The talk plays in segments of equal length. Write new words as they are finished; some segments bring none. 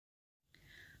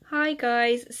Hi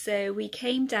guys, so we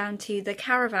came down to the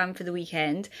caravan for the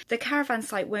weekend. The caravan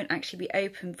site won't actually be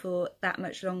open for that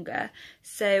much longer,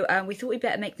 so we thought we'd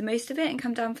better make the most of it and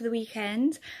come down for the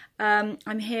weekend.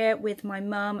 I'm here with my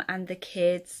mum and the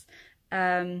kids.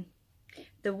 The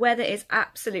weather is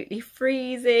absolutely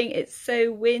freezing, it's so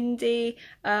windy,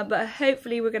 but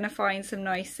hopefully we're going to find some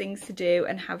nice things to do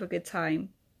and have a good time.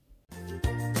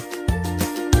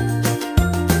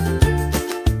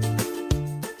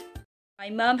 My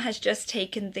mum has just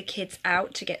taken the kids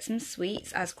out to get some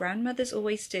sweets, as grandmothers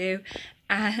always do,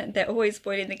 and they're always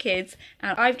spoiling the kids,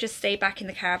 and I've just stayed back in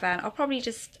the caravan. I'll probably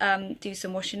just do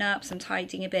some washing up, some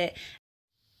tidying a bit.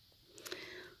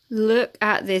 Look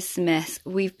at this mess.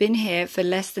 We've been here for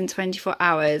less than 24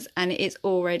 hours and it's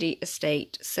already a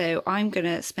state, so I'm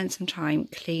gonna spend some time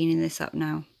cleaning this up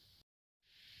now.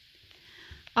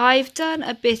 I've done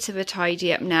a bit of a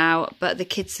tidy up now, but the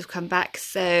kids have come back,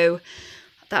 so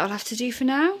that'll have to do for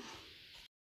now.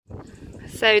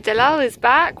 So Delal is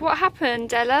back. What happened,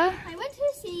 Della? I went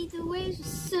to see the waves were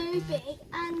so big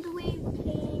and the wave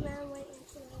came and went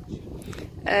into the ocean.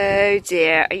 Oh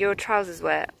dear, are your trousers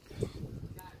wet?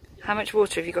 How much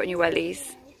water have you got in your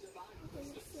wellies?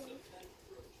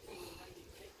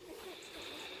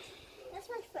 That's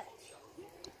my foot.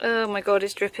 Oh my god,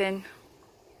 it's dripping.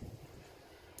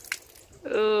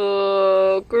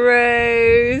 Oh,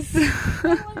 gross.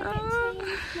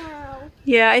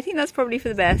 Yeah, I think that's probably for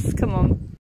the best. Come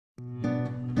on.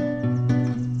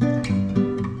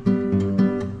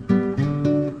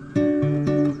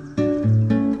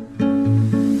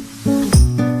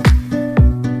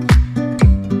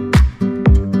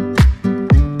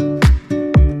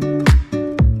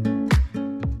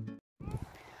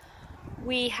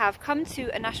 We have come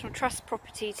to a National Trust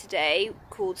property today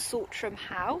called Saltram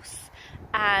House,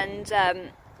 and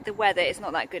the weather is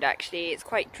not that good actually. It's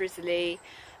quite drizzly.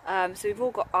 So we've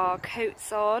all got our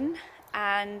coats on,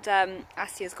 and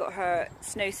Asia's got her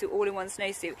snowsuit, all-in-one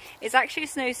snowsuit. It's actually a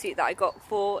snowsuit that I got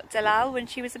for Delal when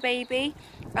she was a baby,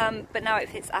 but now it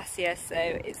fits Asia, so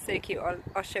it's so cute.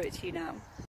 I'll show it to you now.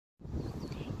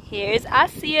 Here's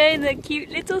Asia in the cute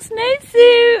little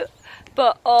snowsuit,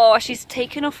 but oh, she's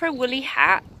taken off her woolly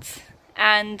hat,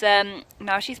 and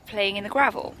now she's playing in the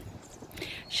gravel.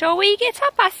 Shall we get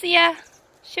up, Asia?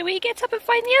 Shall we get up and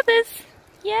find the others?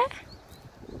 Yeah?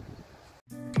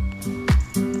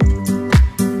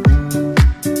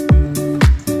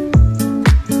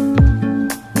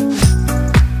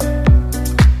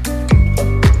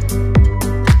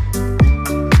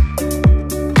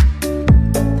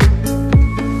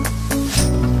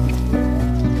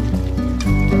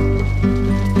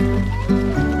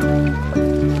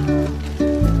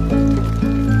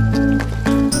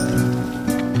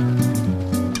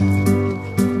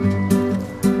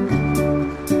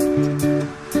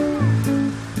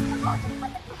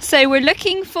 So we're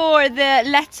looking for the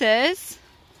letters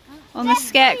on the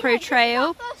Scarecrow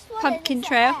Trail, Pumpkin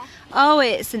Trail. Oh,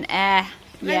 it's an air.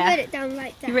 Yeah. I wrote it down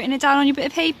right there. You've written it down on your bit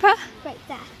of paper? Right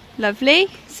there. Lovely.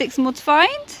 6 more to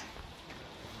find.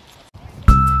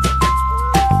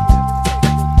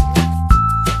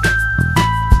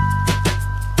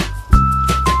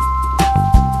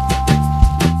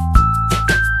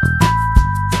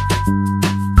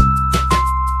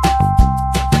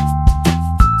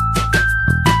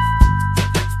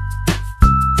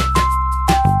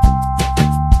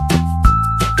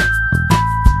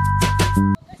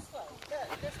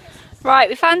 Right,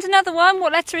 we found another one.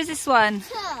 What letter is this one?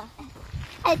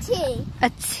 A T. A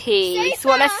T. So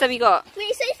what letters have we got?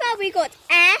 So far we got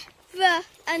A, R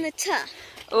and a T.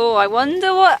 Oh, I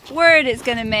wonder what word it's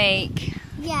going to make.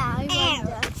 Yeah, I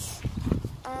wonder.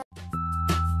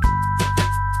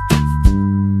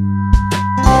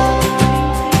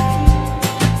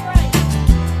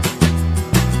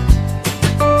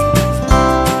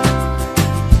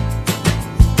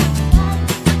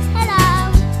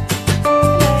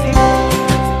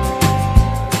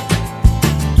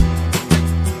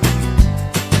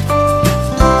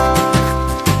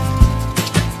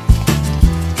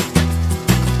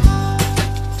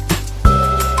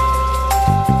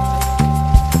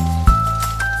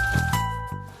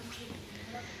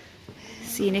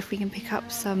 Seeing if we can pick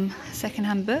up some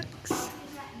second-hand books.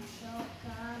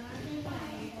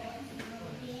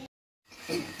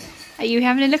 Are you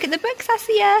having a look at the books,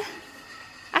 Asia?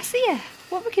 Asia,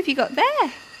 what book have you got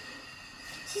there?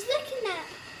 She's looking at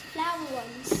flower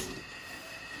ones.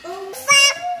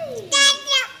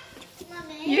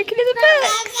 You're looking at the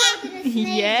books?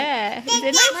 Yeah. Is it a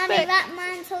nice Mummy, book? that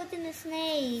man's holding a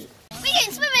snake. We're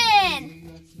going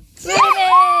swimming! Swimming!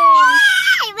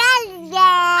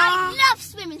 I love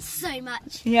swimming so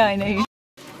much. Yeah, I know.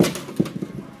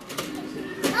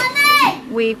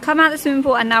 we've come out of the swimming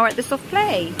pool and now we're at the soft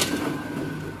play.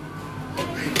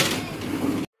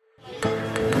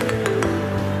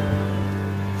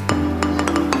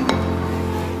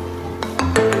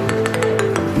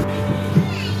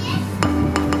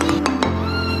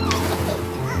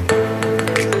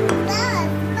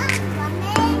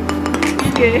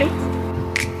 Good.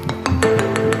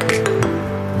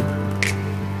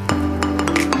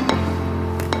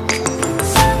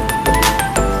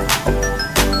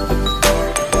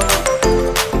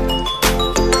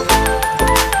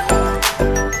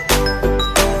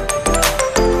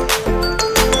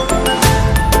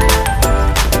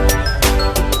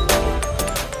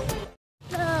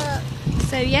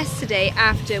 So yesterday,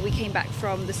 after we came back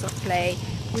from the soft play,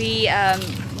 we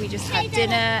just had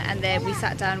dinner and then we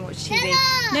sat down and watched TV.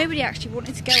 Nobody actually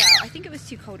wanted to go out. I think it was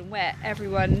too cold and wet.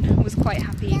 Everyone was quite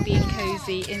happy being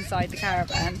cozy inside the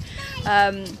caravan.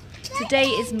 Today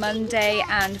is Monday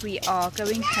and we are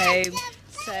going home.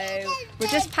 So we're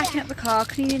just packing up the car,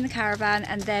 cleaning the caravan,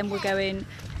 and then we're going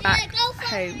back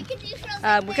home.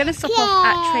 We're going to stop off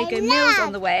at Trago Mills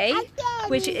on the way,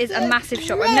 which is a massive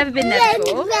shop. I've never been there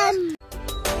before.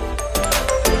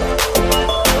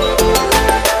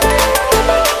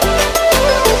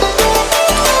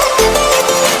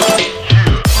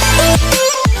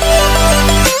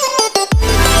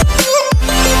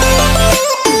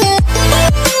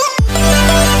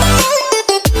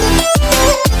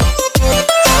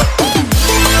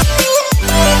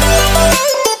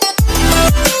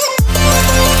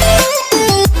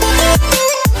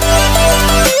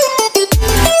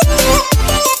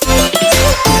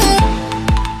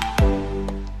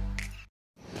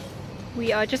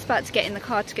 We are just about to get in the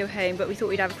car to go home, but we thought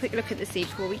we'd have a quick look at the sea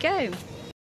before we go.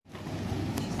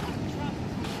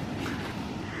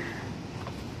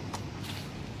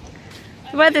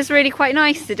 The weather's really quite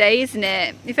nice today, isn't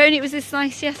it? If only it was this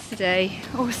nice yesterday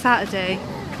or Saturday.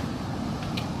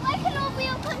 Why can all we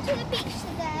all come to the beach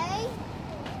today?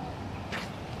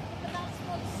 But that's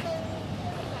what's so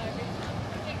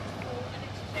unpredictable and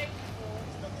it's changeable.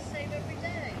 It's not the same every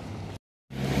day.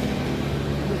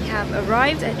 We have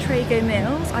arrived at Trago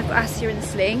Mills. I've got Asya in the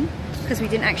sling because we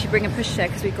didn't actually bring a pushchair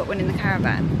because we've got one in the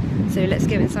caravan. So let's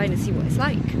go inside and see what it's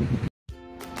like.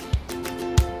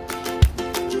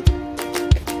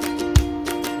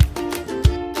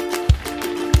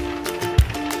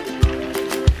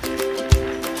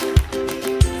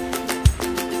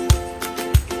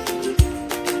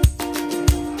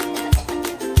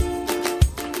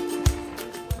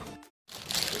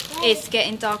 It's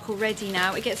getting dark already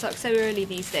now. It gets dark so early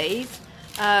these days.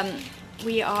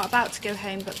 We are about to go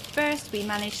home, but first we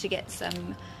managed to get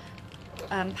some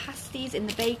pasties in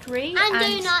the bakery.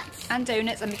 And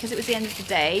donuts. And because it was the end of the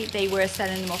day, they were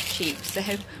selling them off cheap. So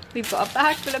we've got a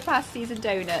bag full of pasties and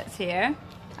donuts here.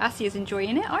 Asia's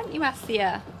enjoying it, aren't you,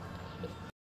 Asia?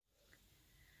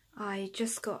 I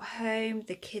just got home.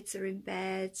 The kids are in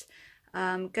bed.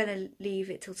 I'm gonna leave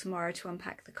it till tomorrow to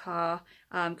unpack the car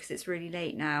because it's really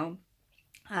late now.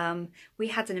 We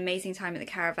had an amazing time at the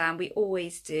caravan, we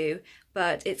always do,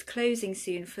 but it's closing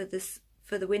soon for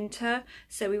the winter,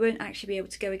 so we won't actually be able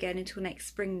to go again until next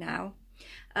spring now.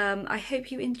 I hope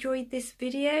you enjoyed this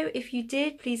video. If you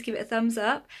did, please give it a thumbs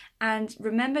up and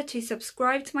remember to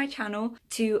subscribe to my channel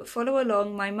to follow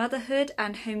along my motherhood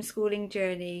and homeschooling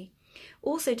journey.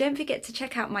 Also, don't forget to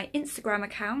check out my Instagram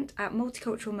account at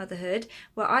Multicultural Motherhood,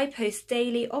 where I post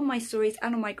daily on my stories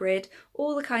and on my grid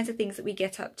all the kinds of things that we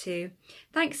get up to.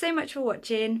 Thanks so much for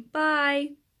watching.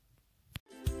 Bye!